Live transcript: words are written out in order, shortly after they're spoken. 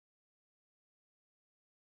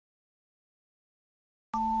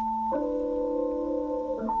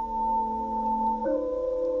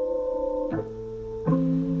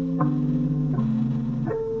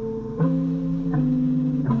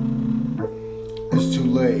It's too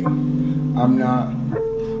late. I'm not,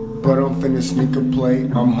 but I'm finna sneak a play.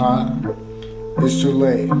 I'm hot. It's too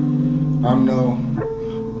late. I'm no,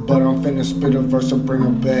 but I'm finna spit a verse and bring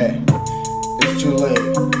it back. It's too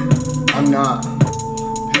late. I'm not.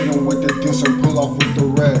 Hit him with the diss and pull off with the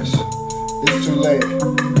rest. It's too late.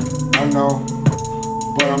 I know,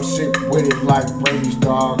 but I'm sick with it like rabies,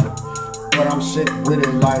 dog. But I'm sick with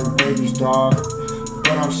it like rabies, dog.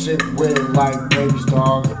 But I'm sick with it like rabies,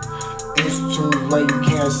 dog. It's too late, you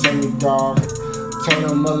can't send me, dog. Tell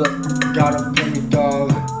the mother, gotta pay me,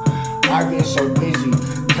 dog. I've been so busy,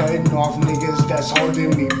 cutting off niggas that's holding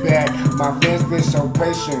me back. My fans been so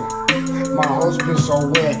patient, my hoes been so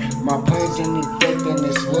wet. My plans ain't effective,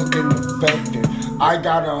 it's looking infected. I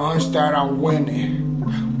got a hunch that I'm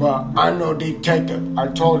winning, but I'm no detective. I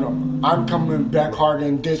told him, I'm coming back hard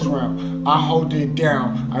in this round. I hold it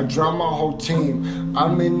down, I drown my whole team.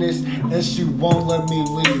 I'm in this and she won't let me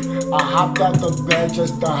leave. I hopped out the bed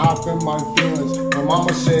just to hop in my feelings. My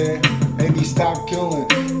mama said, baby, stop killing.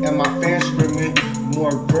 And my fans screaming,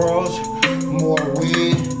 more girls, more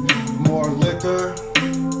weed, more liquor.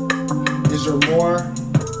 Is there more?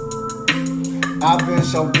 I've been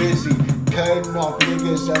so busy cutting off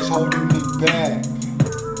niggas that's holding me back.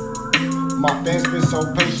 My fans been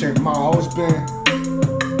so patient, my hoes been.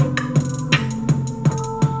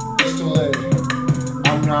 It's too late,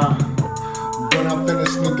 I'm not, but I'm finna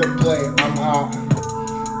sneak a play. I'm hot,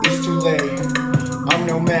 it's too late, I'm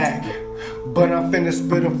no Mac, but I'm finna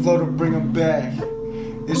spit a flow to bring him back.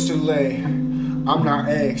 It's too late, I'm not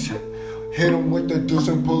X. Hit him with the deuce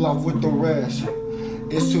and pull off with the rest.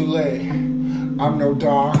 It's too late, I'm no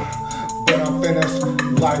dog, but I'm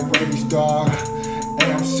finna like rabies, dog.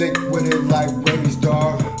 And I'm sick with it like rabies,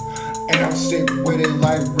 dog. And I'm sick with it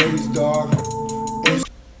like rabies, dog. It's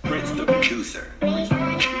Prince the producer.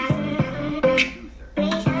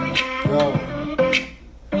 Yo.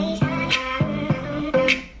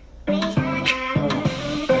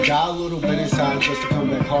 I got a little bit inside just to come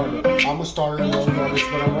back harder. I'm a starter, no artist,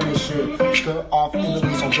 but I'm running shit. Skirt off in the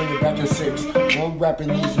lease, I'm bringing back in 6. I'm rapping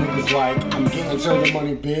these niggas like I'm getting to the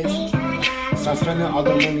money, bitch. Stop spending all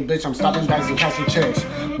the money, bitch. I'm stopping bags and cashing checks.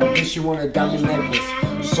 My bitch, she want a diamond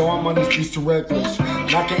necklace. So I'm on these beats too reckless.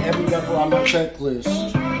 Knocking every rapper on my checklist.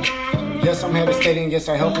 Yes, I'm head of state and yes,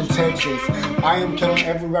 I help in Texas. I am killing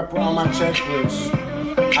every rapper on my checklist.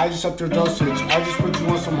 I just up your dosage. I just put you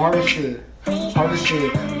on some harder shit. Harder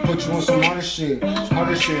shit. Put you on some harder shit.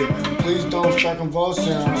 Harder shit. Please don't start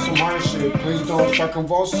convulsing on some harder shit. Please don't start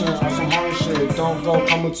convulsing on some harder shit. Don't go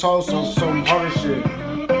comatose on some harder shit.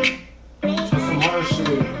 Harder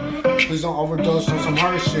shit. Please don't overdose on some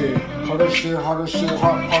harder shit. Harder shit, harder shit,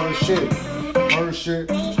 harder shit. Harder shit,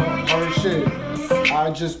 harder shit.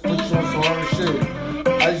 I just put you on some harder shit.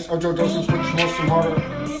 I just overdose and put you on some harder.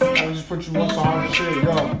 I just put you on some harder shit,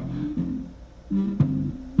 yo.